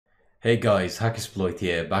Hey guys, HackerSploit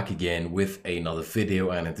here, back again with another video,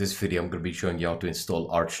 and in this video I'm going to be showing you how to install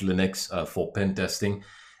Arch Linux for pen testing.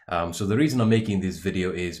 So the reason I'm making this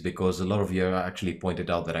video is because a lot of you actually pointed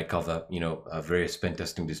out that I cover, various pen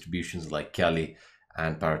testing distributions like Kali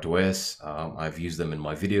and ParrotOS. I've used them in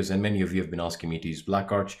my videos, and many of you have been asking me to use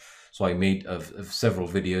BlackArch. So I made several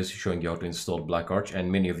videos showing you how to install BlackArch,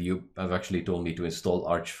 and many of you have actually told me to install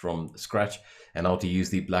Arch from scratch and how to use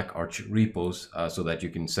the BlackArch repos so that you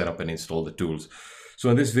can set up and install the tools. So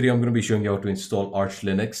in this video, I'm going to be showing you how to install Arch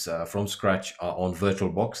Linux from scratch on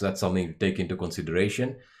VirtualBox. That's something to take into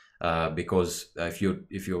consideration because if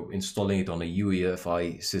you're installing it on a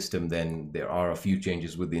UEFI system, then there are a few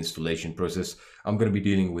changes with the installation process. I'm going to be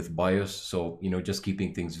dealing with BIOS, so just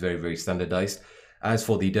keeping things very, very standardized. As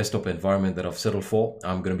for the desktop environment that I've settled for,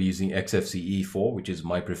 I'm going to be using XFCE4, which is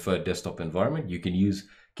my preferred desktop environment. You can use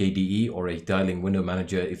KDE or a tiling window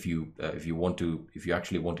manager if you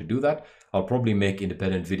actually want to do that. I'll probably make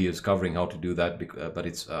independent videos covering how to do that, but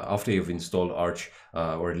it's after you've installed Arch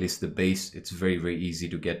or at least the base, it's very, very easy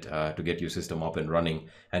to get your system up and running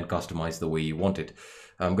and customize the way you want it.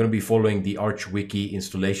 I'm going to be following the Arch Wiki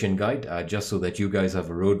installation guide just so that you guys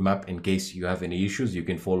have a roadmap in case you have any issues. You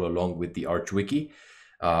can follow along with the Arch Wiki.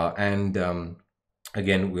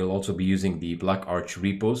 Again, we'll also be using the BlackArch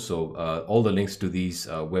repos. So all the links to these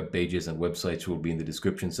web pages and websites will be in the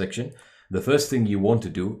description section. The first thing you want to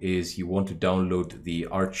do is you want to download the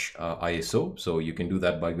Arch ISO. So you can do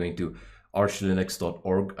that by going to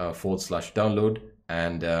archlinux.org/download.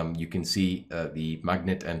 And you can see the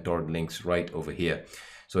magnet and torrent links right over here.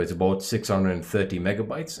 So it's about 630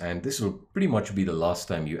 megabytes, and this will pretty much be the last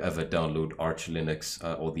time you ever download Arch Linux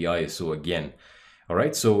or the ISO again. All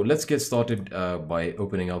right, so let's get started by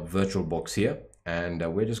opening up VirtualBox here, and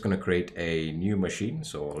we're just going to create a new machine.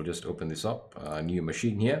 So I'll just open this up, a new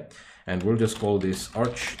machine here, and we'll just call this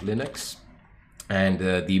Arch Linux. And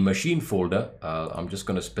the machine folder, I'm just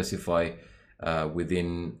going to specify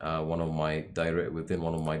within one of my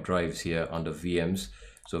drives here under VMs.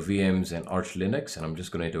 So VMs and Arch Linux, and I'm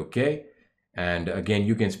just going to hit OK. And again,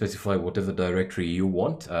 you can specify whatever directory you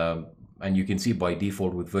want. And you can see by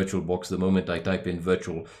default with VirtualBox, the moment I type in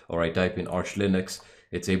virtual or I type in Arch Linux,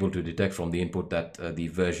 it's able to detect from the input that the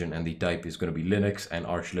version and the type is going to be Linux and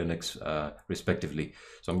Arch Linux respectively.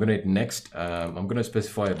 So I'm going to hit next. I'm going to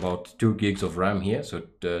specify about 2 gigs of RAM here. So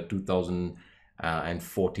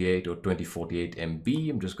 2048 or 2048 MB.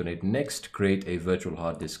 I'm just going to hit next, create a virtual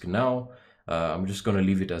hard disk now. I'm just going to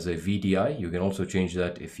leave it as a VDI. You can also change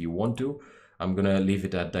that if you want to. I'm going to leave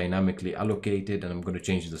it at dynamically allocated, and I'm going to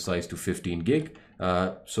change the size to 15 gig.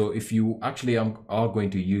 So if you actually are going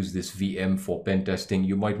to use this VM for pen testing,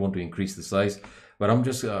 you might want to increase the size, but I'm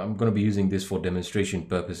going to be using this for demonstration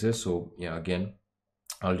purposes. So yeah, again,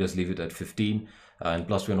 I'll just leave it at 15. And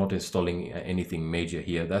plus we're not installing anything major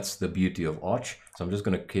here. That's the beauty of Arch. So I'm just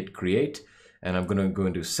going to hit create, and I'm going to go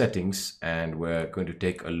into settings, and we're going to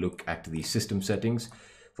take a look at the system settings.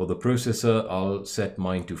 For the processor, I'll set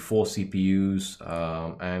mine to 4 CPUs,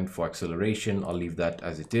 and for acceleration, I'll leave that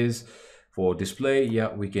as it is. For display,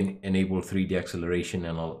 yeah, we can enable 3D acceleration,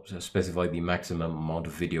 and I'll specify the maximum amount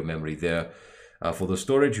of video memory there. For the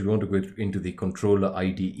storage, we want to go into the controller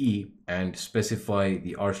IDE and specify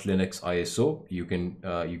the Arch Linux ISO. You can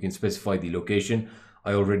specify the location.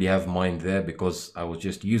 I already have mine there because I was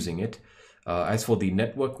just using it. As for the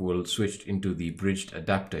network, we'll switch into the bridged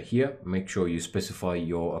adapter here. Make sure you specify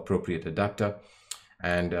your appropriate adapter.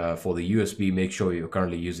 And for the USB, make sure you're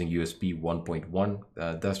currently using USB 1.1.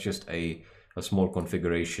 That's just a small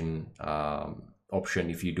configuration option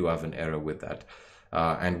if you do have an error with that.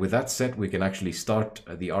 And with that set, we can actually start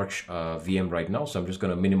the Arch VM right now. So I'm just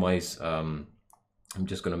going to minimize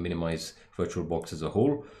VirtualBox as a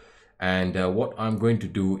whole. And what I'm going to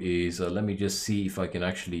do is let me just see if I can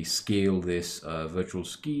actually scale this virtual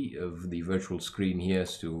screen here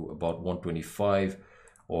to about 125,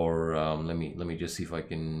 or let me just see if I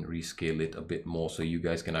can rescale it a bit more so you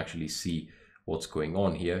guys can actually see what's going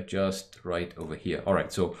on here, just right over here. All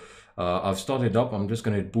right, so I've started up. I'm just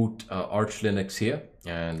going to boot Arch Linux here,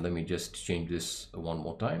 and let me just change this one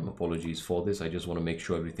more time. Apologies for this. I just want to make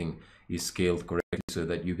sure everything is scaled correctly so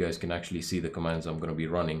that you guys can actually see the commands I'm going to be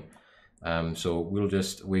running. So we'll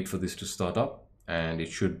just wait for this to start up, and it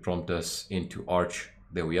should prompt us into Arch.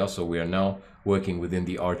 There we are. So we are now working within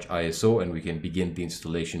the Arch ISO, and we can begin the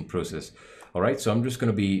installation process. All right, so I'm just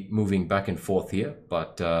going to be moving back and forth here,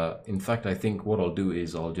 but in fact, I think what I'll do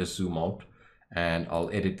is I'll just zoom out and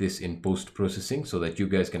I'll edit this in post-processing so that you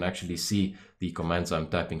guys can actually see the commands I'm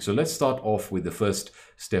typing. So let's start off with the first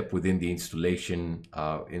step within the installation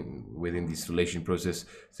process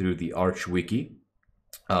through the Arch Wiki.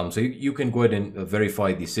 So you can go ahead and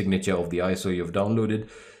verify the signature of the ISO you've downloaded.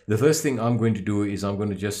 The first thing I'm going to do is I'm going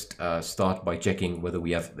to just start by checking whether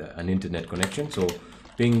we have an internet connection. So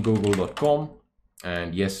ping google.com,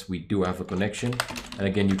 and yes, we do have a connection. And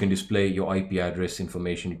again, you can display your IP address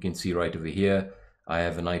information. You can see right over here, I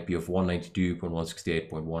have an IP of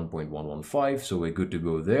 192.168.1.115, so we're good to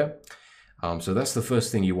go there. So that's the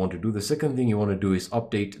first thing you want to do. The second thing you want to do is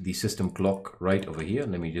update the system clock right over here.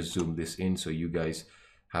 Let me just zoom this in so you guys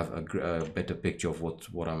have a better picture of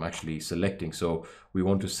what I'm actually selecting. So we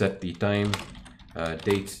want to set the time,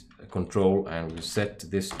 date control, and we'll set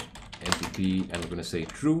this MPP, and we're going to say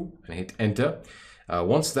true and hit enter.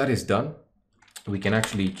 Once that is done, we can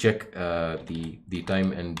actually check the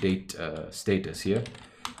time and date status here.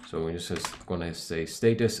 So we're just going to say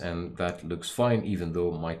status, and that looks fine, even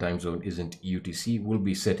though my time zone isn't UTC. We'll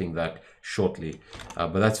be setting that shortly,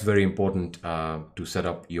 but that's very important to set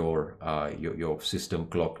up your system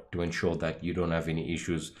clock to ensure that you don't have any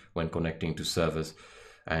issues when connecting to servers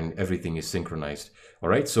and everything is synchronized. All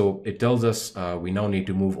right, so it tells us we now need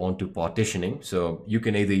to move on to partitioning. So you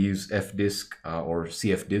can either use fdisk or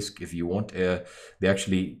cfdisk if you want. They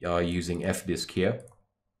actually are using fdisk here.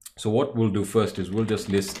 So what we'll do first is we'll just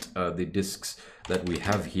list the disks that we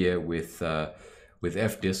have here with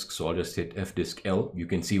fdisk. So I'll just hit fdisk L. You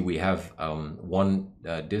can see we have one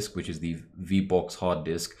disk, which is the VBox hard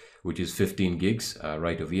disk, which is 15 gigs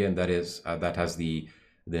right over here, and that has the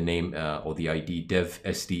name or the ID dev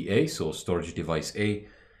SDA, so storage device A,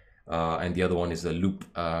 and the other one is the loop.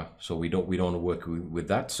 So we don't want to work with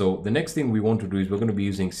that. So the next thing we want to do is we're going to be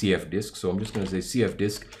using cfdisk. So I'm just going to say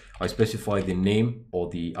cfdisk. I specify the name or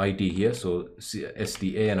the ID here, so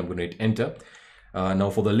SDA, and I'm going to hit enter.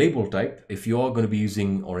 Now for the label type, if you are going to be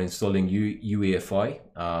using or installing UEFI,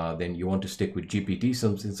 then you want to stick with GPT.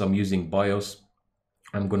 Since I'm using BIOS,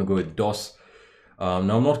 I'm going to go with DOS.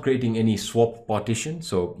 Now I'm not creating any swap partition,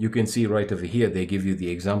 so you can see right over here they give you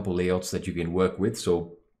the example layouts that you can work with.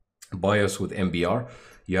 So BIOS with MBR,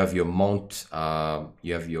 you have your mount,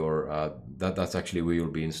 you have your that's actually where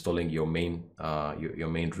you'll be installing your main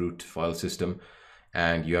root file system,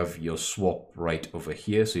 and you have your swap right over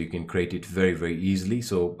here, so you can create it very easily.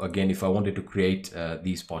 So again, if I wanted to create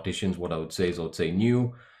these partitions, what I would say is I would say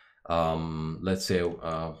new, let's say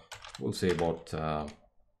we'll say about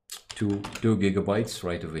 2 gigabytes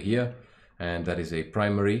right over here, and that is a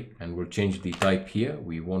primary, and we'll change the type here.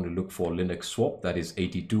 We want to look for Linux swap, that is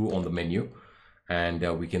 82 on the menu, and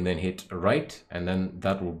we can then hit write, and then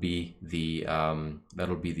that will be the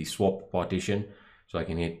swap partition. So I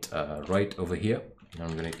can hit write over here, and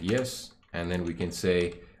I'm going to hit yes, and then we can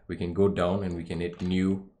say we can go down and we can hit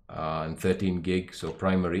new and 13 gig, so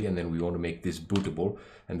primary, and then we want to make this bootable,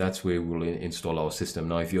 and that's where we'll install our system.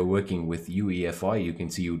 Now if you're working with UEFI, you can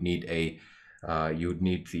see you'd need the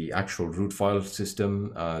actual root file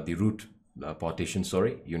system, the root partition,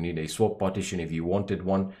 sorry. You need a swap partition if you wanted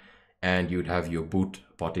one, and you'd have your boot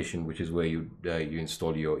partition, which is where you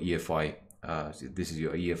install your EFI. This is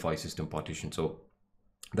your EFI system partition. So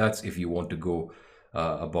that's if you want to go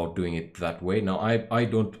about doing it that way. Now I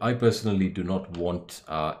personally do not want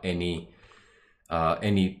any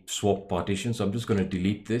swap partition, so I'm just going to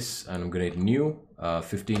delete this, and I'm going to hit new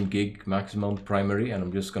 15 gig maximum primary, and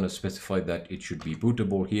I'm just going to specify that it should be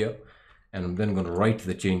bootable here, and I'm then going to write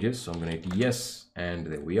the changes. So I'm going to hit yes, and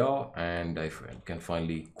there we are, and I can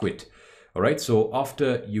finally quit. All right, so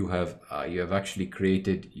after you have actually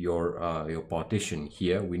created your partition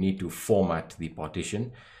here, we need to format the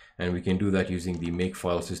partition, and we can do that using the make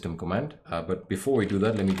file system command. But before we do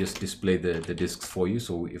that, let me just display the disks for you.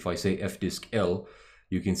 So if I say fdisk L,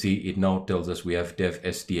 you can see it now tells us we have dev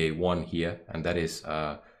SDA1 here, and that is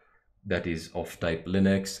of type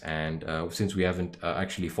Linux, and since we haven't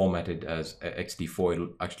actually formatted as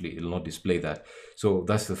XT4, it'll not display that. So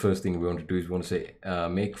that's the first thing we want to do, is we want to say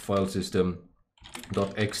make file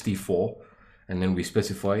system.xt4, and then we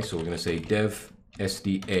specify, so we're going to say dev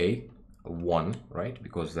SDA1, right,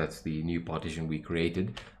 because that's the new partition we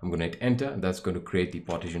created. I'm going to hit enter, and that's going to create the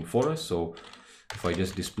partition for us. So if I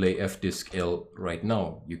just display fdisk L right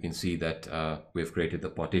now, you can see that we've created the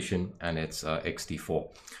partition, and it's xt4.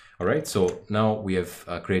 All right, so now we have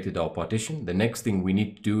created our partition. The next thing we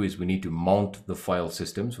need to do is we need to mount the file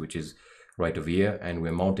systems, which is right over here, and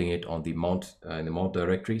we're mounting it on the mount in the mount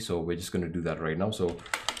directory. So we're just going to do that right now. So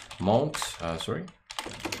mount,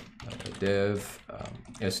 dev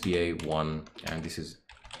SDA1, and this is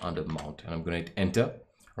under mount, and I'm going to hit enter.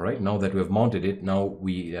 All right, now that we have mounted it, now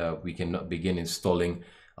we can begin installing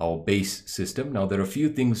our base system. Now there are a few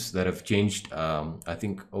things that have changed, I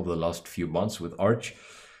think, over the last few months with Arch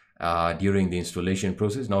during the installation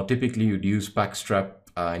process. Now typically you'd use packstrap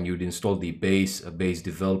and you'd install the base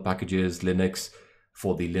devel packages, Linux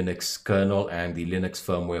for the Linux kernel, and the Linux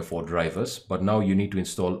firmware for drivers. But now you need to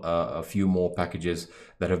install a few more packages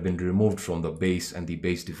that have been removed from the base and the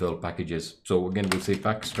base devel packages. So again, we'll say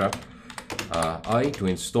packstrap I to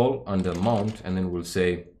install under mount, and then we'll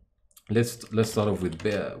say let's start off with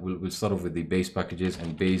we'll start off with the base packages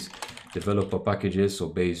and base developer packages. So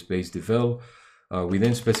base devel. We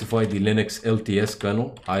then specify the Linux LTS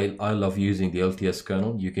kernel. I love using the LTS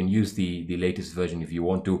kernel. You can use the latest version if you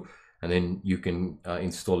want to, and then you can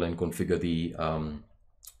install and configure the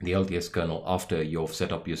LTS kernel after you've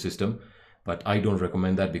set up your system. But I don't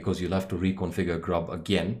recommend that because you'll have to reconfigure grub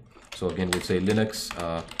again. So again, we'll say Linux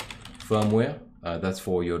firmware. That's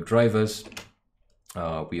for your drivers.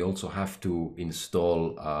 We also have to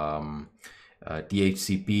install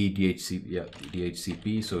DHCP,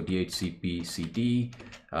 so DHCP CD,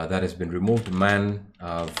 that has been removed. Man,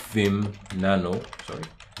 Vim, Nano,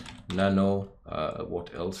 what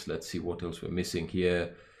else? Let's see what else we're missing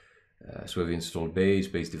here. So we've installed base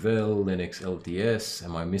devel, Linux LTS.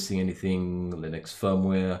 Am I missing anything? Linux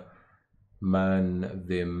firmware, Man,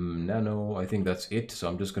 Vim, Nano. I think that's it. So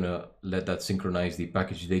I'm just gonna let that synchronize the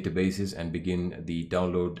package databases and begin the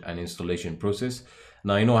download and installation process.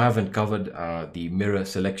 Now, I know I haven't covered the mirror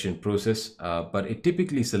selection process, but it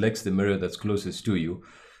typically selects the mirror that's closest to you.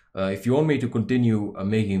 If you want me to continue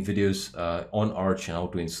making videos on Arch and how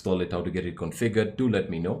to install it, how to get it configured, do let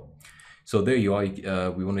me know. So there you are.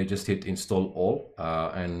 We want to just hit install all,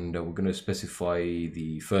 and we're going to specify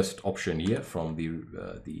the first option here from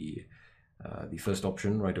the first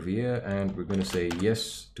option right over here, and we're going to say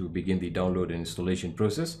yes to begin the download and installation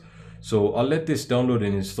process. So I'll let this download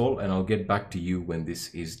and install, and I'll get back to you when this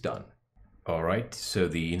is done. All right, so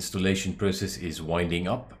the installation process is winding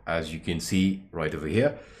up, as you can see right over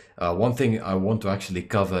here. One thing I want to actually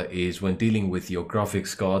cover is when dealing with your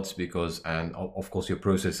graphics cards, and of course your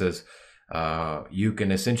processors, you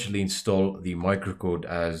can essentially install the microcode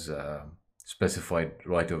as specified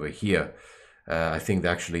right over here. I think they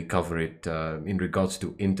actually cover it in regards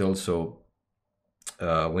to Intel. So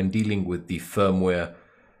when dealing with the firmware,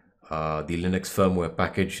 the Linux firmware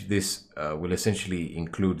package, this will essentially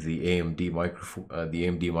include the AMD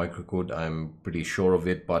microcode. I'm pretty sure of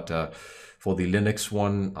it, but for the Linux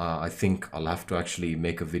one, I think I'll have to actually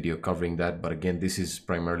make a video covering that. But again, this is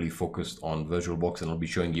primarily focused on VirtualBox, and I'll be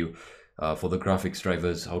showing you for the graphics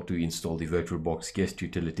drivers how to install the VirtualBox guest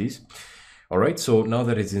utilities. All right, so now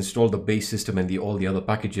that it's installed the base system and all the other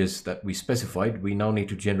packages that we specified, we now need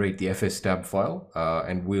to generate the fstab file,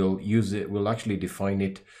 and we'll actually define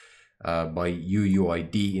it by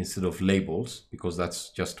UUID instead of labels, because that's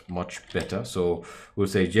just much better. So we'll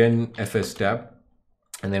say gen fstab,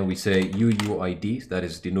 and then we say UUID, that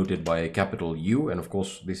is denoted by a capital U, and of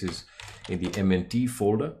course this is in the MNT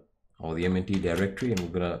folder or the MNT directory, and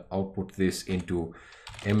we're going to output this into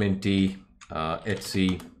MNT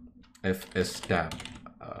etc fstab,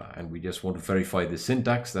 and we just want to verify the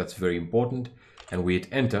syntax. That's very important, and we hit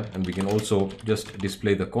enter, and we can also just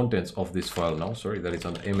display the contents of this file now. Sorry, that is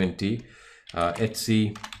on MNT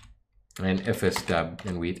etc and fstab,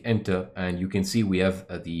 and we hit enter, and you can see we have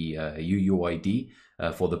the UUID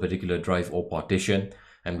for the particular drive or partition,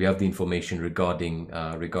 and we have the information regarding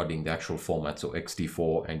the actual format, so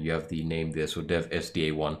ext4, and you have the name there, so dev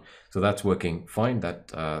sda1. So that's working fine.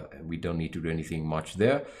 That we don't need to do anything much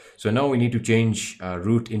there. So now we need to change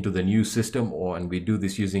root into the new system, and we do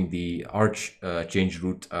this using the arch change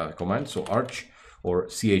root command. So arch or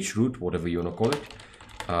chroot, whatever you want to call it.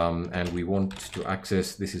 And we want to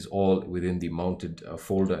access, this is all within the mounted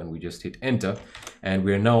folder, and we just hit enter, and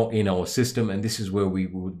we're now in our system, and this is where we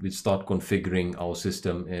would start configuring our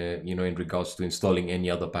system, in regards to installing any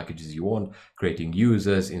other packages you want, creating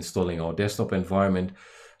users, installing our desktop environment.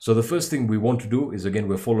 So the first thing we want to do is, again,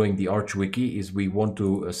 we're following the Arch wiki, is we want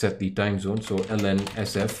to set the time zone. So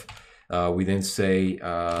lnsf, we then say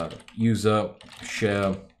user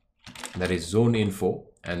share, that is zone info,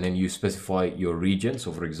 and then you specify your region.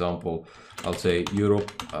 So for example, I'll say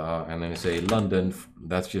Europe, and then I say London.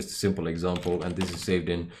 That's just a simple example, and this is saved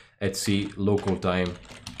in etc local time,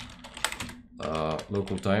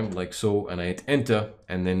 like so, and I hit enter,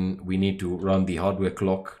 and then we need to run the hardware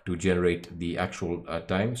clock to generate the actual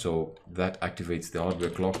time. So that activates the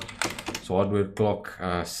hardware clock. So hardware clock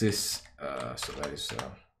sys, so that is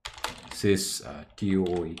sys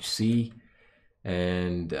tohc,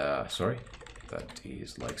 and sorry, that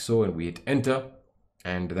is like so, and we hit enter,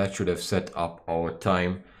 and that should have set up our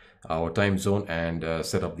time zone and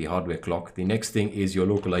set up the hardware clock. The next thing is your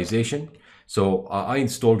localization. So I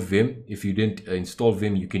installed Vim. If you didn't install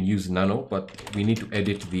Vim, you can use Nano, but we need to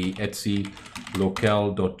edit the etc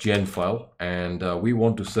locale.gen file, and we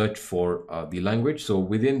want to search for the language. So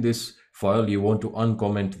within this file, you want to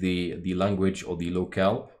uncomment the language or the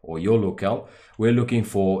locale or your locale. We're looking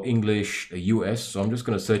for English US, so I'm just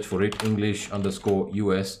going to search for it,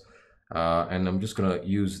 English_US, and I'm just going to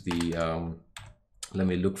use the let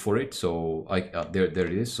me look for it. So there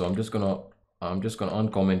it is. So I'm just gonna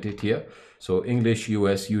uncomment it here. So English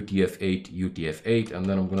US UTF-8 and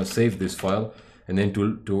then I'm gonna save this file, and then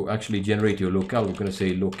to actually generate your locale, we're gonna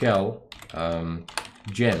say locale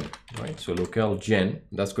gen, right? So locale gen,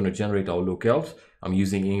 that's gonna generate our locales. I'm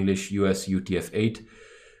using English US UTF-8.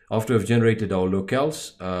 After I've generated our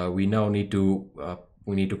locales, we now need to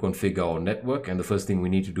configure our network, and the first thing we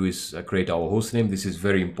need to do is create our host name. This is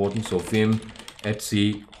very important. So vim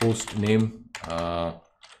etc host name.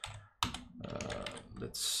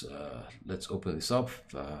 Let's open this up.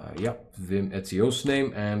 Yeah, vim etc host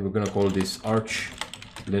name, and we're gonna call this Arch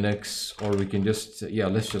Linux, or we can just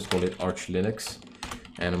let's just call it Arch Linux,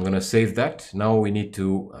 and I'm gonna save that. Now we need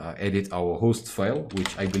to edit our host file,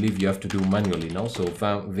 which I believe you have to do manually now. So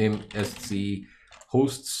vim etc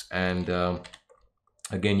hosts, and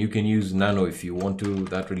again, you can use Nano if you want to,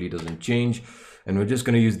 that really doesn't change. And we're just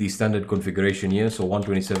going to use the standard configuration here. So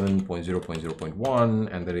 127.0.0.1,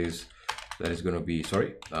 and that is going to be,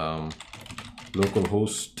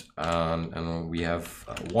 localhost, and we have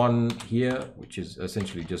one here, which is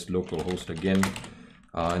essentially just localhost again.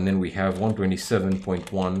 And then we have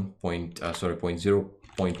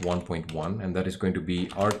 127.1.0.1.1, and that is going to be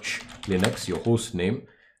Arch Linux, your host name,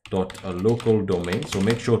 dot a local domain. So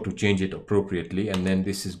make sure to change it appropriately, and then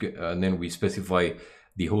this is and then we specify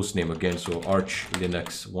the host name again, so Arch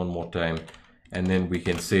Linux one more time, and then we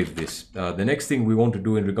can save this. The next thing we want to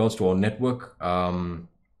do in regards to our network,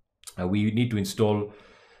 we need to install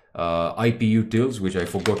iputils, which I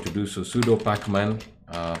forgot to do. So sudo pacman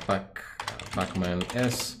pacman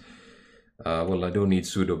s. Well, I don't need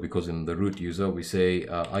sudo because in the root user we say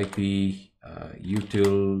ip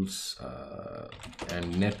utils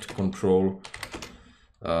and net control,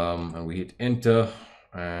 and we hit enter,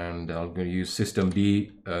 and I'm going to use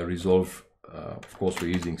systemd resolve. Of course, we're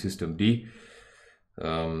using systemd.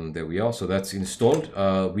 There we are. So that's installed.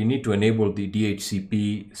 We need to enable the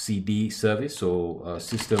DHCP CD service. So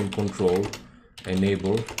system control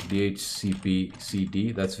enable DHCP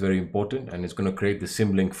CD. That's very important, and it's going to create the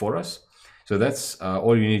symlink for us. So that's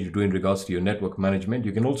all you need to do in regards to your network management.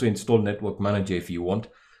 You can also install Network Manager if you want.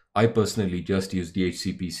 I personally just use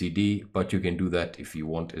DHCP CD, but you can do that if you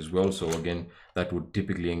want as well. So again, that would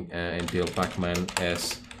typically entail pacman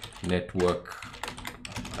s network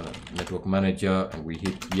manager, and we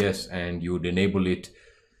hit yes, and you would enable it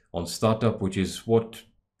on startup, which is what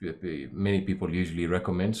many people usually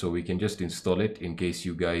recommend. So we can just install it in case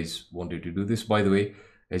you guys wanted to do this. By the way,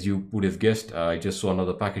 as you would have guessed, I just saw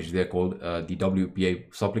another package there called the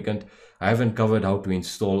WPA supplicant. I haven't covered how to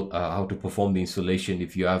install, how to perform the installation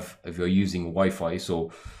if you're using Wi-Fi.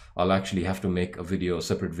 So I'll actually have to make a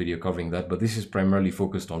separate video covering that. But this is primarily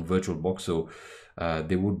focused on VirtualBox, so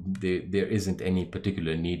there isn't any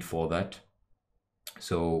particular need for that.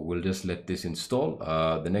 So we'll just let this install.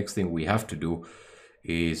 The next thing we have to do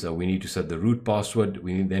is we need to set the root password.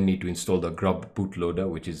 We then need to install the grub bootloader,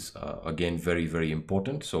 which is again very, very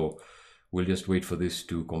important. So we'll just wait for this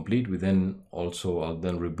to complete. I'll then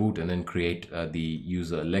reboot and then create the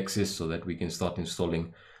user Alexis, so that we can start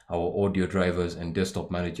installing our audio drivers and desktop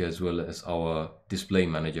manager, as well as our display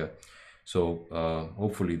manager. So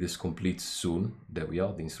hopefully this completes soon. There we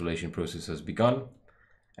are. The installation process has begun,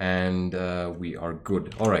 and we are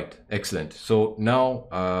good. All right, excellent. So now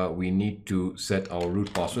we need to set our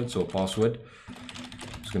root password. So password, I'm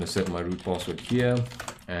just going to set my root password here,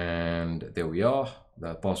 and there we are.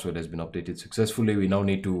 The password has been updated successfully. We now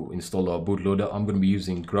need to install our bootloader. I'm going to be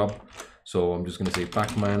using grub, so I'm just going to say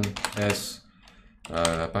pacman s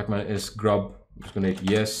grub. I'm just going to hit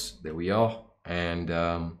yes. There we are, and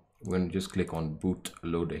we're going to just click on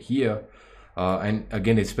bootloader here. And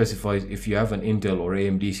again, it specifies if you have an Intel or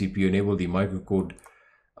AMD CPU, enable the microcode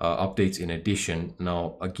updates in addition.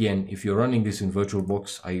 Now, again, if you're running this in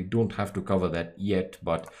VirtualBox, I don't have to cover that yet,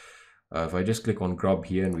 but if I just click on grub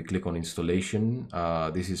here and we click on installation,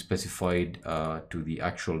 this is specified to the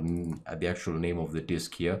actual name of the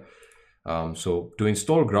disk here. So to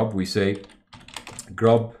install grub, we say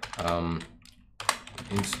grub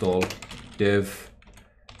install dev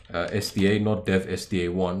SDA, not dev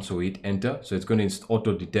SDA1. So hit enter. So it's going to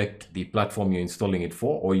auto detect the platform you're installing it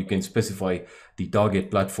for, or you can specify the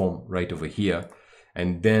target platform right over here.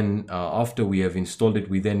 And then after we have installed it,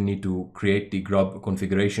 we then need to create the grub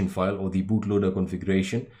configuration file or the bootloader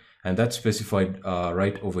configuration. And that's specified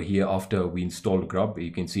right over here after we installed grub.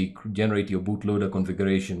 You can see generate your bootloader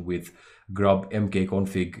configuration with grub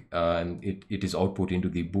mkconfig, and it is output into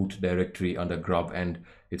the boot directory under grub, and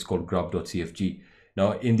it's called grub.cfg.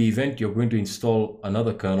 Now, in the event you're going to install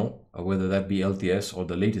another kernel, whether that be LTS or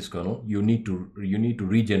the latest kernel, you need to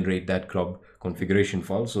regenerate that grub configuration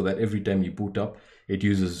file so that every time you boot up, it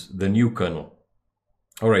uses the new kernel.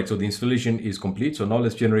 All right, so the installation is complete. So now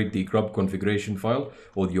let's generate the grub configuration file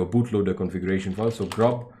or your bootloader configuration file. So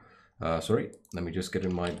grub, sorry, let me just get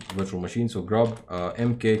in my virtual machine. So grub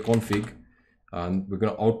mkconfig, and we're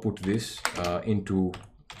going to output this into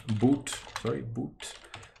boot,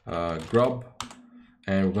 grub,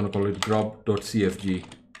 and we're going to call it grub.cfg.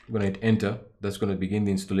 We're going to hit enter. That's going to begin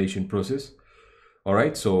the installation process. All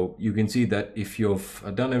right, so you can see that if you've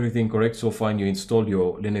done everything correct so far and you installed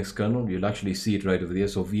your Linux kernel, you'll actually see it right over there.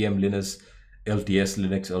 So VM Linux LTS,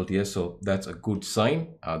 Linux LTS. So that's a good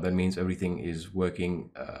sign. That means everything is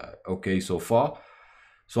working okay so far.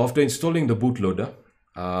 So after installing the bootloader,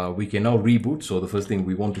 we can now reboot. So the first thing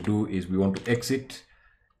we want to do is we want to exit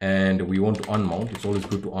and we want to unmount. It's always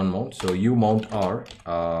good to unmount. So umount r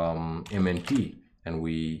mnt, and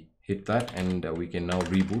we hit that, and we can now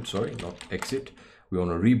reboot. Sorry, not exit. We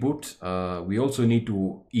want to reboot. We also need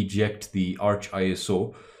to eject the Arch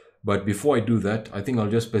ISO. But before I do that, I think I'll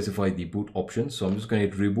just specify the boot options. So I'm just going to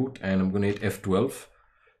hit reboot, and I'm going to hit F12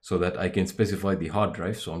 so that I can specify the hard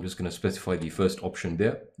drive. So I'm just going to specify the first option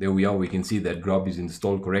there. There we are. We can see that grub is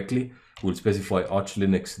installed correctly. We'll specify Arch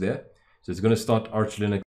Linux there. So it's going to start Arch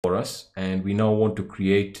Linux for us. And we now want to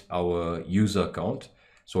create our user account.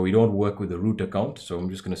 So we don't work with a root account. So I'm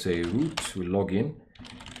just going to say root, we'll log in,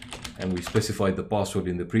 and we specified the password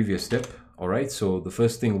in the previous step. All right, so the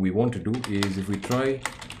first thing we want to do is if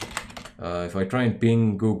I try and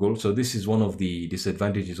ping Google, so this is one of the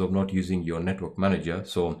disadvantages of not using your network manager.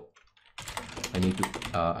 So I need to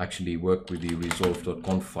actually work with the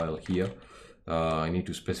resolve.conf file here. I need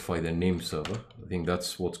to specify the name server. I think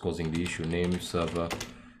that's what's causing the issue. Name server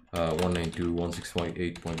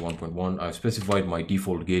 192.168.1.1. I've specified my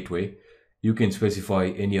default gateway. You can specify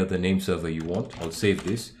any other name server you want. I'll save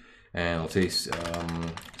this and I'll say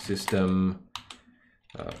system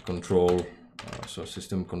control. So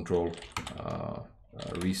system control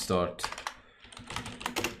restart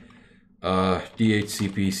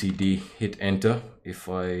dhcpcd, hit enter. If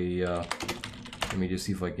I let me just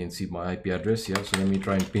see if I can see my IP address. Yeah, so let me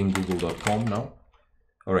try and ping google.com now.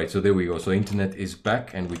 All right, so there we go. So internet is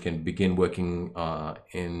back and we can begin working on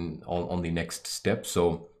the next step.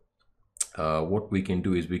 So what we can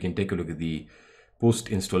do is we can take a look at the post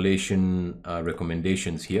installation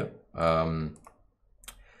recommendations here.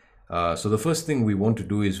 So the first thing we want to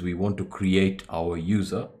do is we want to create our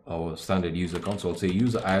standard user account. So I'll say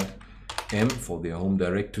user add m for their home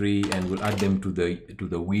directory, and we'll add them to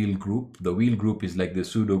the wheel group. The wheel group is like the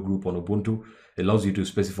sudo group on Ubuntu. It allows you to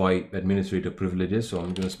specify administrator privileges. So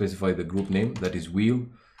I'm going to specify the group name, that is wheel.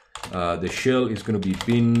 The shell is going to be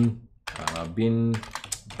bin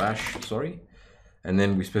bash, sorry. And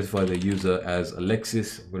then we specify the user as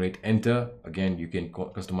Alexis. I'm going to hit enter. Again, you can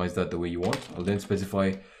customize that the way you want. I'll then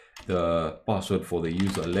specify the password for the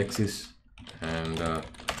user Alexis, and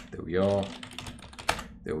there we are.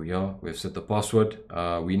 We've set the password.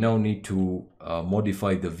 We now need to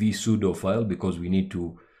modify the vsudo file because we need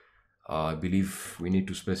to I believe we need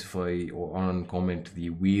to specify or uncomment the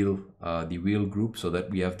wheel group so that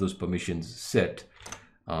we have those permissions set.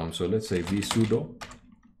 So let's say vsudo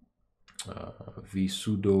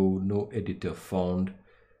no editor found,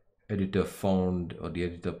 or the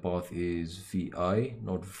editor path is vi,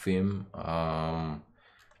 not vim.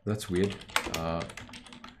 That's weird.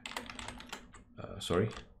 Sorry.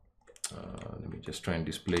 Let me just try and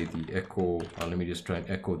display the echo. Let me just try and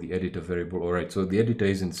echo the editor variable. All right, so the editor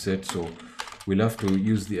isn't set, so we'll have to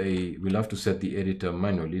use we'll have to set the editor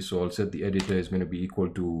manually. So I'll set the editor is going to be equal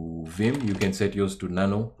to vim. You can set yours to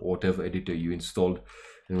nano or whatever editor you installed,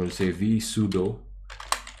 and we'll say vsudo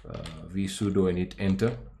and hit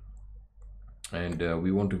enter. And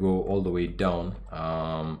we want to go all the way down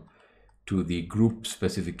to the group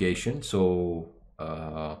specification. So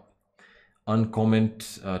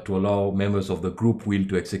uncomment to allow members of the group wheel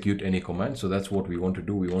to execute any command. So that's what we want to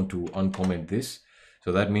do. We want to uncomment this.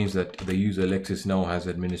 So that means that the user Alexis now has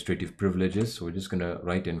administrative privileges. So we're just going to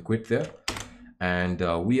write and quit there. And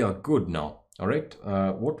we are good now. All right.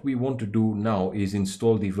 What we want to do now is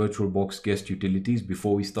install the VirtualBox guest utilities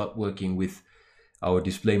before we start working with our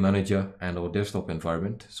display manager and our desktop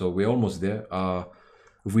environment. So we're almost there.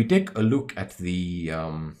 If we take a look at the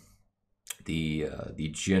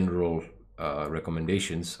general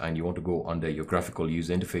recommendations, and you want to go under your graphical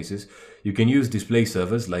user interfaces, you can use display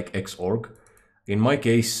servers like Xorg. In my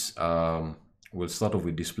case, we'll start off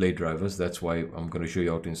with display drivers. That's why I'm going to show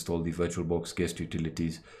you how to install the VirtualBox guest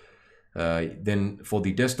utilities. Then for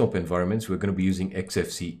the desktop environments, we're going to be using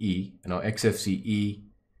XFCE. Now XFCE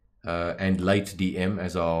and LightDM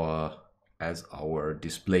as our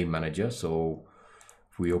display manager. So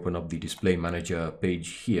if we open up the display manager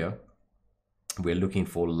page here, we're looking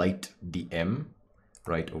for LightDM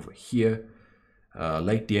right over here.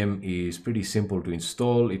 LightDM is pretty simple to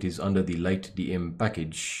install. It is under the LightDM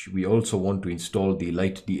package. We also want to install the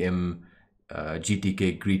LightDM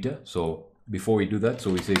GTK greeter. So before we do that, so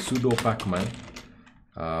we say sudo pacman,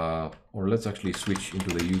 or let's actually switch into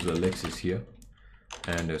the user Alexis here.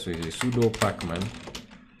 And so we say sudo pacman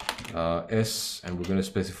s, and we're going to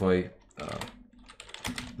specify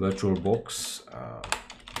VirtualBox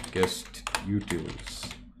guest utils.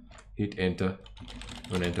 Hit enter. I'm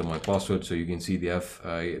going to enter my password, so you can see they have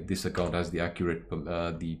this account has the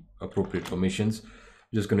appropriate permissions.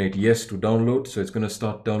 I'm just going to hit yes to download. So it's going to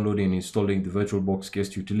start downloading and installing the VirtualBox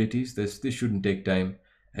guest utilities. This shouldn't take time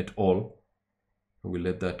at all. We'll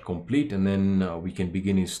let that complete, and then we can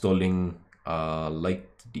begin installing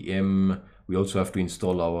LightDM. We also have to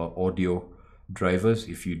install our audio drivers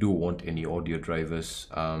if you do want any audio drivers.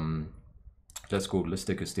 Let's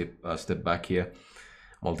take a step back here.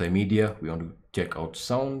 Multimedia, we want to check out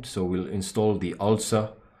sound, so we'll install the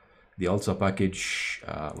ALSA package.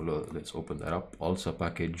 Let's open that up, ALSA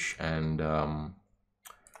package, and the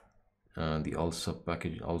ALSA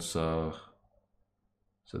package,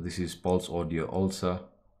 so this is Pulse Audio ALSA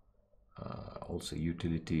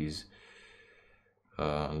utilities.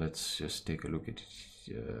 Let's just take a look at it.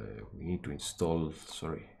 We need to install,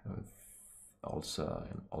 ALSA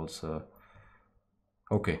and ALSA.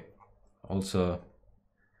 Okay, ALSA,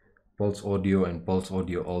 Pulse Audio and Pulse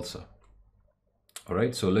Audio ALSA. All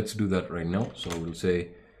right, so let's do that right now. So we'll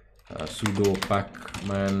say sudo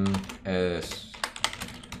pacman s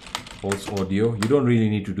Pulse Audio. You don't really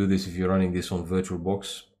need to do this if you're running this on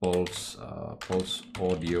VirtualBox. Pulse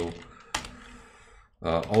Audio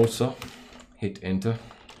ALSA. Hit enter.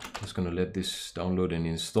 Just going to let this download and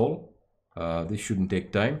install. This shouldn't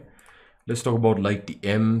take time. Let's talk about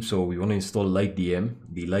LightDM. So we want to install LightDM,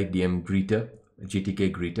 the LightDM greeter,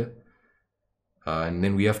 GTK greeter. And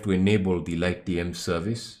then we have to enable the LightDM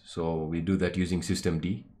service. So we do that using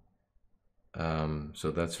systemd.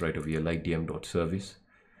 So that's right over here, lightdm.service.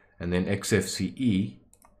 And then XFCE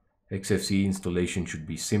installation should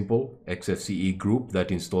be simple. XFCE group,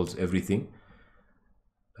 that installs everything.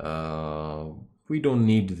 We don't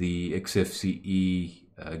need the XFCE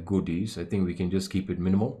goodies. I think we can just keep it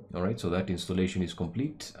minimal. All right, so that installation is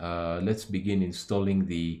complete. Let's begin installing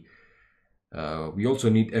the, we also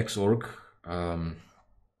need Xorg.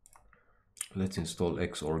 Let's install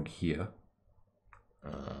Xorg here.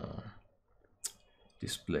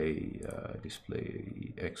 Display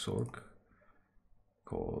Xorg,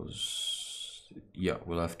 because yeah,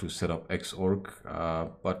 we'll have to set up Xorg,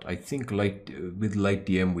 but I think with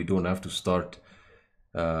LightDM we don't have to start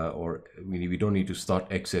or we don't need to start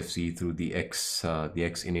XFCE through the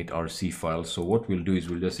xinit rc file. So what we'll do is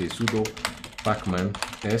we'll just say sudo pacman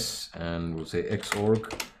s, and we'll say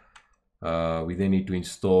Xorg. We then need to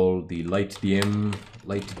install the LightDM,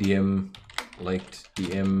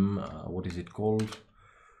 what is it called?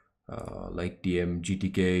 LightDM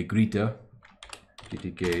GTK greeter,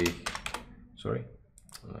 GTK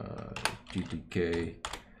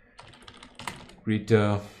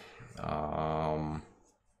greeter,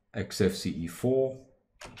 XFCE4,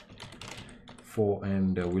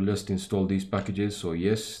 and we'll just install these packages. So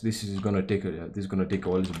yes, this is going to take a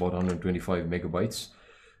while. It's about 125 megabytes.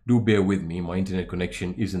 Do bear with me, my internet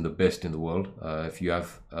connection isn't the best in the world. If you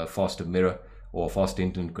have a faster mirror or a fast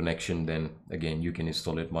internet connection, then again you can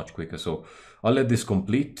install it much quicker. So I'll let this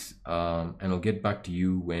complete and I'll get back to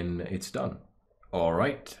you when it's done. All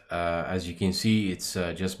right, as you can see, it's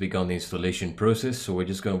just begun the installation process, so we're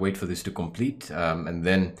just going to wait for this to complete, and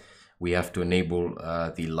then we have to enable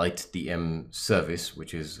the LightDM service,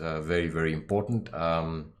 which is very, very important.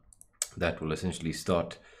 That will essentially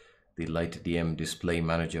start the LightDM display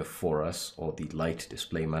manager for us, or the Light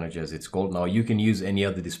display manager as it's called. Now you can use any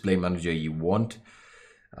other display manager you want.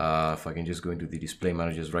 If I can just go into the display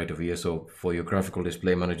managers right over here. So for your graphical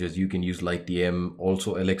display managers, you can use LightDM,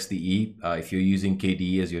 also LXDE. If you're using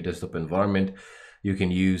KDE as your desktop environment, you can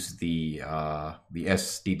use the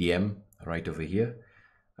SDDM right over here,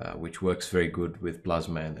 which works very good with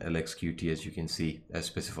Plasma and LXQT, as you can see, as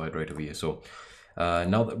specified right over here. So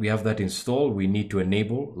Now that we have that installed, we need to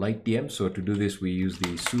enable LightDM. So to do this, we use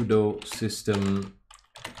the sudo system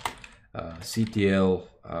ctl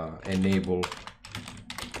enable,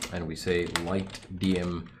 and we say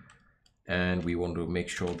LightDM, and we want to make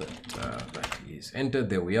sure that that is entered.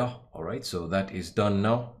 There we are. All right, so that is done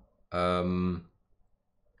now.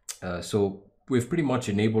 So we've pretty much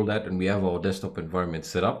enabled that, and we have our desktop environment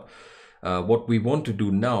set up. What we want to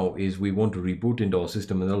do now is we want to reboot into our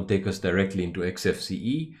system, and that'll take us directly into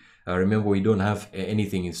XFCE. Remember, we don't have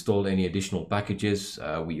anything installed, any additional packages.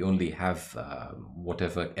 We only have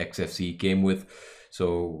whatever XFCE came with.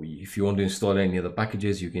 So if you want to install any other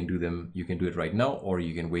packages, you can do them. You can do it right now, or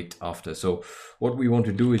you can wait after. So what we want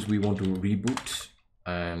to do is we want to reboot,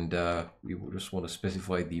 and we just want to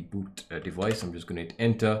specify the boot device. I'm just going to hit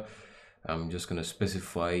enter. I'm just going to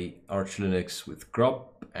specify Arch Linux with grub,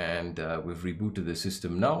 and we've rebooted the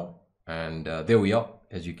system now. And there we are.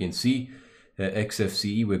 As you can see,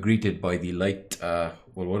 XFCE, we're greeted by the light,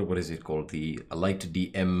 what is it called? The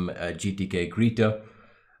LightDM GTK greeter.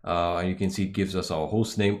 And you can see it gives us our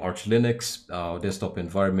host name, Arch Linux. Our desktop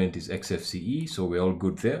environment is XFCE, so we're all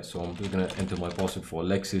good there. So I'm just going to enter my password for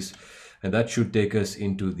Alexis, and that should take us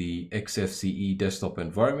into the XFCE desktop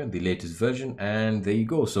environment, the latest version. And there you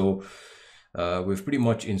go. So we've pretty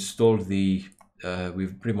much installed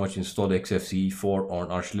XFCE 4 on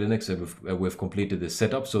Arch Linux, and we've completed the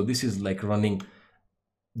setup. So this is like running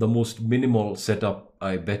the most minimal setup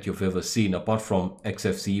I bet you've ever seen, apart from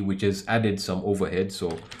XFCE, which has added some overhead.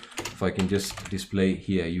 So if I can just display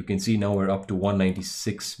here, you can see now we're up to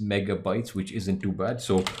 196 megabytes, which isn't too bad.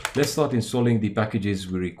 So let's start installing the packages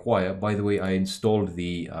we require. By the way, I installed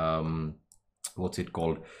the what's it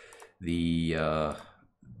called, the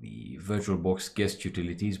VirtualBox guest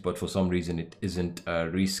utilities, but for some reason it isn't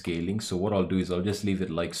rescaling. So what I'll do is I'll just leave it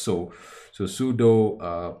like so. So sudo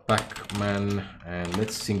pacman, and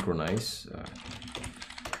let's synchronize.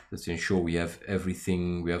 Let's ensure we have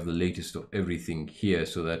everything, we have the latest of everything here,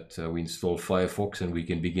 so that we install Firefox and we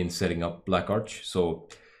can begin setting up BlackArch. So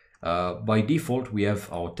by default, we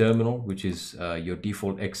have our terminal, which is your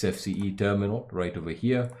default XFCE terminal right over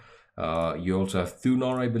here. You also have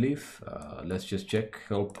Thunar, I believe. Let's just check.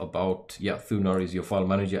 Help about, yeah, Thunar is your file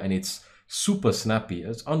manager, and it's super snappy.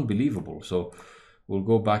 It's unbelievable. So we'll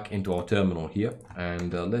go back into our terminal here,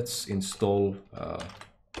 and let's install,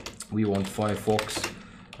 we want Firefox.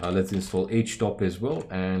 Let's install htop as well,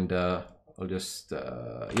 and I'll just,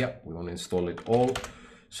 yeah, we want to install it all.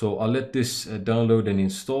 So I'll let this download and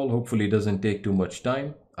install. Hopefully it doesn't take too much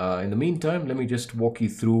time. In the meantime, let me just walk you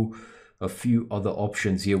through a few other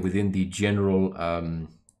options here within the general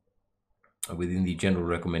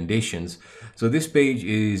recommendations. So this page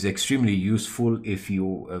is extremely useful if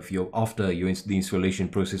you're after the installation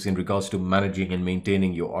process in regards to managing and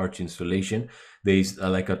maintaining your Arch installation. There's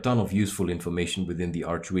like a ton of useful information within the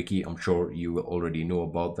Arch wiki. I'm sure you already know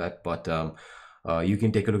about that, but you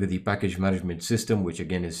can take a look at the package management system, which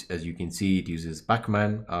again is, as you can see, it uses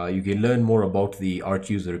Pacman. You can learn more about the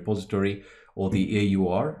Arch user repository, or the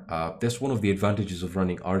AUR. That's one of the advantages of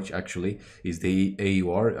running Arch, actually, is the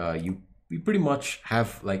AUR. You pretty much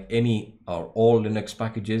have like any or all Linux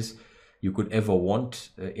packages you could ever want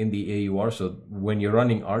in the AUR. So when you're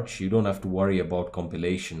running Arch, you don't have to worry about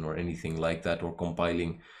compilation or anything like that, or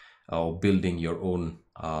compiling or building your own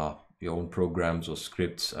programs or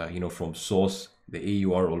scripts, from source. The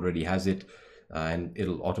AUR already has it, and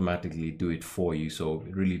it'll automatically do it for you. So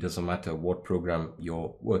it really doesn't matter what program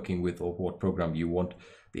you're working with or what program you want.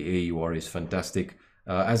 The AUR is fantastic.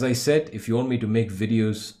 As I said, if you want me to make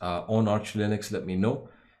videos on Arch Linux, let me know.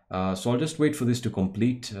 So I'll just wait for this to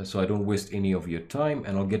complete so I don't waste any of your time,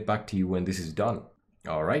 and I'll get back to you when this is done.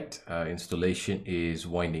 All right, installation is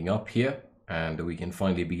winding up here, and we can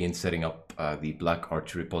finally begin setting up the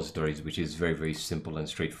BlackArch repositories, which is very, very simple and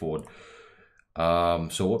straightforward.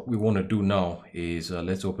 So what we want to do now is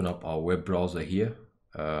let's open up our web browser here,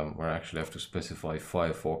 where I actually have to specify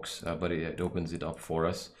Firefox, but it opens it up for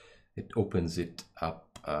us. It opens it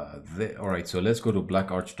up there. All right, so let's go to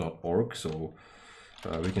blackarch.org. So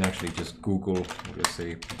we can actually just Google, let's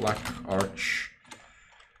say BlackArch,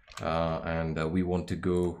 and we want to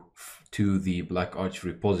go to the BlackArch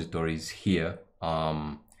repositories here.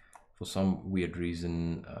 For some weird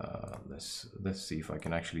reason, let's see if I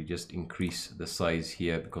can actually just increase the size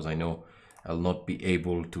here, because I know I'll not be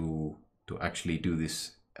able to actually do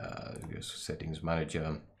this. Settings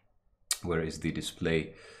manager, where is the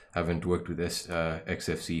display? I haven't worked with this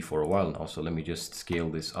XFCE for a while now, so let me just scale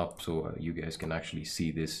this up so you guys can actually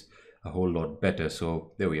see this a whole lot better.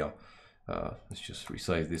 So there we are. Let's just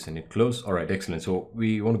resize this and hit close. All right, excellent. So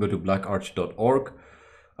we want to go to blackarch.org.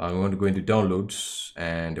 I'm going to go into downloads,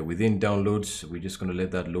 and within downloads, we're just going to let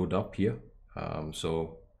that load up here.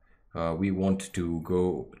 We want to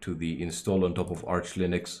go to the install on top of Arch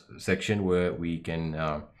Linux section, where we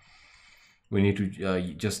can we need to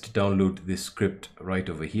just download this script right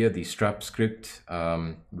over here, the strap script.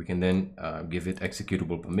 We can then give it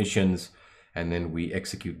executable permissions, and then we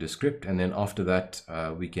execute the script, and then after that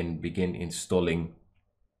we can begin installing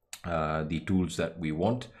the tools that we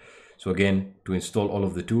want. So again, to install all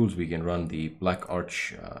of the tools, we can run the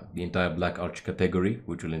BlackArch, the entire BlackArch category,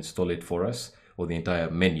 which will install it for us, or the entire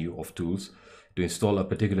menu of tools. To install a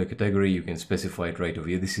particular category, you can specify it right over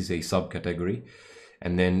here. This is a subcategory.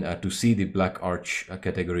 And then to see the BlackArch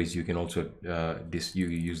categories, you can also you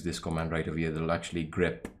use this command right over here. That'll actually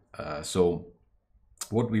grep. So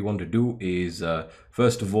what we want to do is,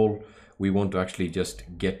 first of all, we want to actually just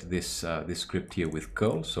get this this script here with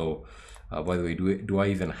curl. So by the way, do I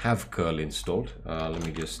even have curl installed? Let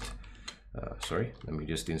me just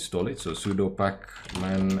install it. So sudo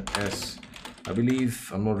pacman s. I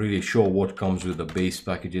believe, I'm not really sure what comes with the base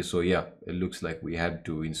packages. So yeah, it looks like we had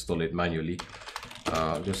to install it manually.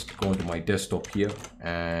 Just go into my desktop here,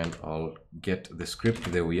 and I'll get the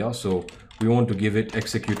script. There we are. So we want to give it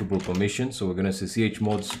executable permission. So we're going to say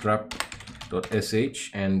chmod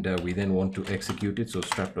strap.sh, and we then want to execute it. So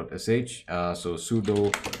strap.sh. So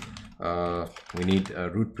sudo, we need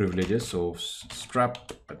root privileges. So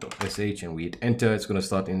strap.sh, and we hit enter. It's going to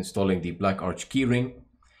start installing the BlackArch keyring.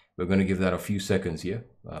 We're going to give that a few seconds here.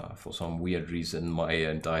 For some weird reason, my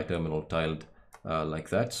entire terminal tiled like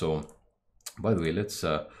that. So by the way, let's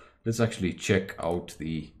actually check out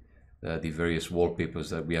the various wallpapers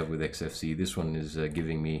that we have with XFC. This one is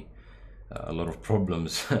giving me a lot of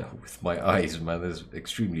problems with my eyes, man. It's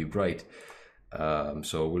extremely bright.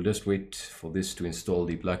 So we'll just wait for this to install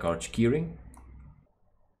the BlackArch keyring.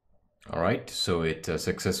 All right, so it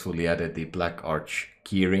successfully added the BlackArch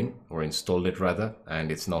keyring, or installed it rather,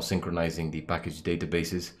 and it's now synchronizing the package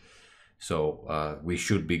databases. So we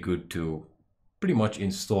should be good to pretty much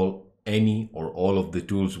install any or all of the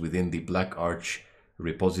tools within the BlackArch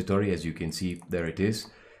repository. As you can see, there it is,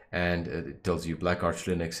 and it tells you BlackArch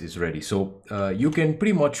Linux is ready. So you can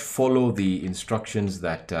pretty much follow the instructions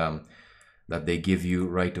that that they give you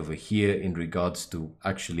right over here in regards to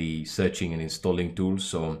actually searching and installing tools.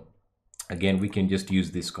 So again, we can just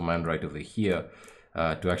use this command right over here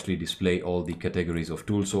to actually display all the categories of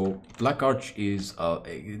tools. So BlackArch is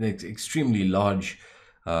an extremely large,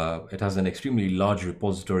 it has an extremely large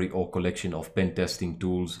repository or collection of pen testing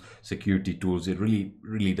tools, security tools. It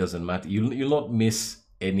really doesn't matter. You'll not miss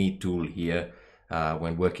any tool here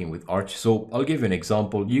when working with Arch. So I'll give you an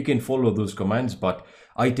example. You can follow those commands, but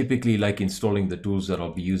I typically like installing the tools that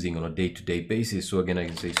I'll be using on a day-to-day basis. So again, I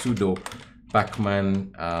can say sudo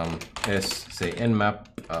pacman s, say nmap,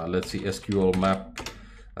 let's see SQL map,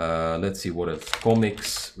 let's see what else,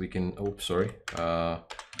 comics. We can, oh sorry,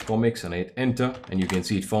 comics, and I hit enter, and you can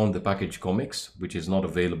see it found the package comics, which is not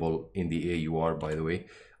available in the AUR, by the way,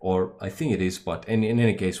 or I think it is, but in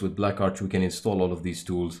any case, with BlackArch we can install all of these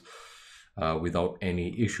tools without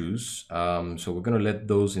any issues. So we're going to let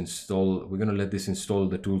those install. We're going to let this install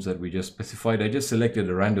the tools that we just specified. I just selected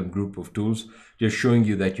a random group of tools, just showing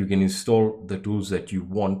you that you can install the tools that you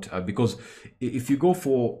want, because if you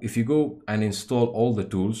go and install all the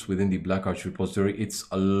tools within the BlackArch repository, it's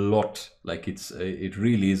a lot. Like it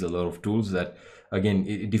really is a lot of tools that, again,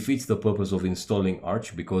 it defeats the purpose of installing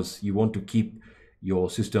Arch, because you want to keep your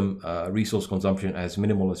system resource consumption as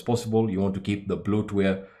minimal as possible. You want to keep the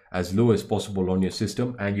bloatware as low as possible on your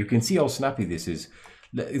system, and you can see how snappy this is.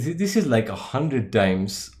 This is like 100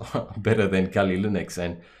 times better than Kali Linux,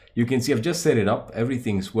 and you can see I've just set it up.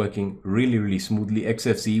 Everything's working really smoothly.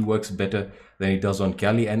 XFCE works better than it does on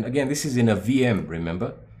Kali, and again, this is in a VM.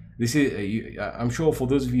 Remember, this is I'm sure for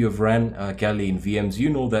those of you who have ran Kali in VMs, you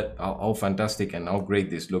know that how fantastic and how great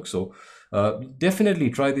this looks. So definitely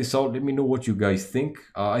try this out. Let me know what you guys think.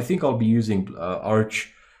 I think I'll be using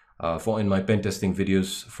Arch in my pen testing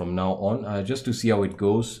videos from now on, just to see how it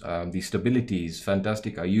goes. The stability is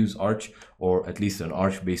fantastic. I use Arch, or at least an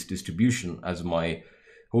Arch based distribution, as my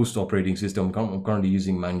host operating system. I'm currently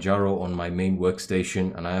using Manjaro on my main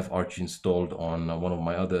workstation, and I have Arch installed on one of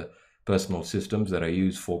my other personal systems that I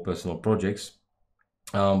use for personal projects.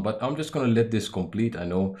 But I'm just going to let this complete. I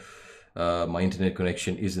know my internet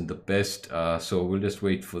connection isn't the best, so we'll just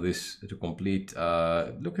wait for this to complete.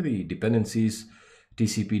 Look at the dependencies.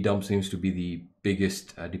 TCP dump seems to be the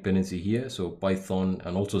biggest dependency here. So Python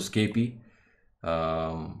and also Scapy.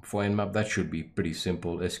 For nmap, that should be pretty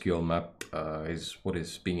simple. SQL map is what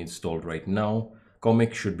is being installed right now.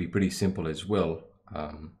 Comic should be pretty simple as well.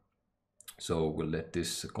 So we'll let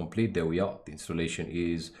this complete. There we are. The installation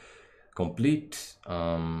is complete.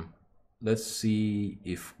 Let's see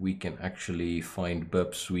if we can actually find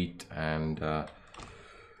Burp Suite, and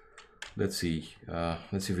let's see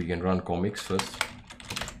if we can run comics first.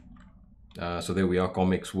 So there we are.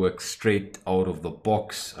 Comics works straight out of the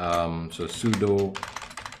box. So sudo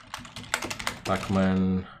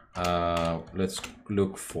pacman. Let's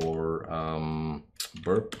look for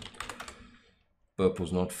burp. Burp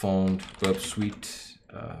was not found. Burp Suite.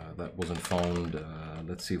 That wasn't found.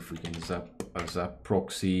 Let's see if we can zap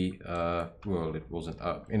proxy. Well, it wasn't.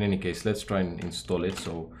 In any case, let's try and install it.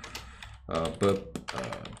 So burp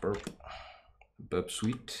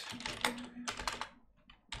Suite.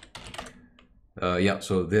 Yeah,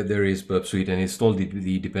 so there is Burp Suite, and installed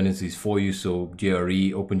the dependencies for you. So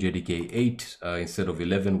GRE OpenJDK 8 instead of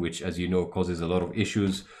 11, which, as you know, causes a lot of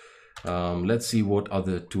issues. Let's see what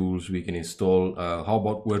other tools we can install. How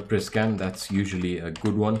about WordPress Scan? That's usually a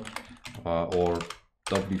good one. Or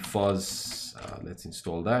wfuzz. Let's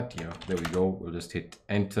install that. Yeah, there we go. We'll just hit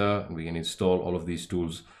enter, and we can install all of these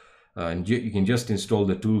tools. And you can just install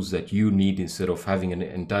the tools that you need instead of having an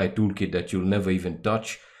entire toolkit that you'll never even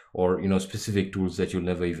touch, or specific tools that you'll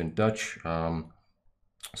never even touch.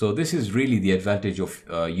 So this is really the advantage of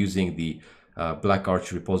using the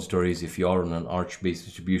BlackArch repositories if you are on an Arch-based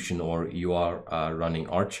distribution or you are running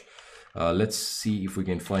Arch. Let's see if we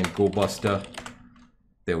can find GoBuster.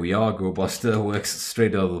 There we are. GoBuster works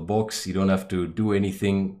straight out of the box. You don't have to do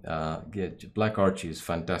anything. BlackArch is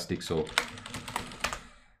fantastic. So,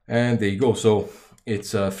 and there you go. So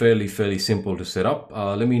it's fairly simple to set up.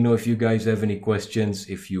 Let me know if you guys have any questions.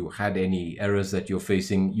 If you had any errors that you're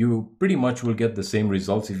facing, you pretty much will get the same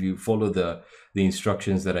results if you follow the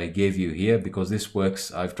instructions that I gave you here, because this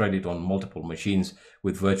works. I've tried it on multiple machines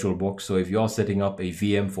with VirtualBox. So if you are setting up a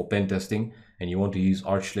VM for pen testing and you want to use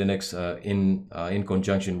Arch Linux in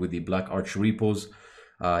conjunction with the BlackArch repos,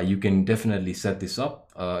 you can definitely set this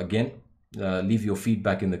up. Again, leave your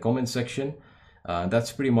feedback in the comment section.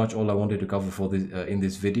 That's pretty much all I wanted to cover for this in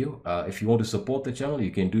this video. If you want to support the channel,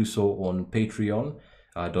 you can do so on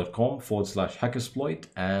patreon.com/HackerSploit,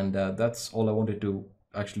 and that's all I wanted to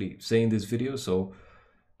actually say in this video. So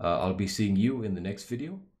I'll be seeing you in the next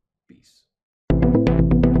video. Peace.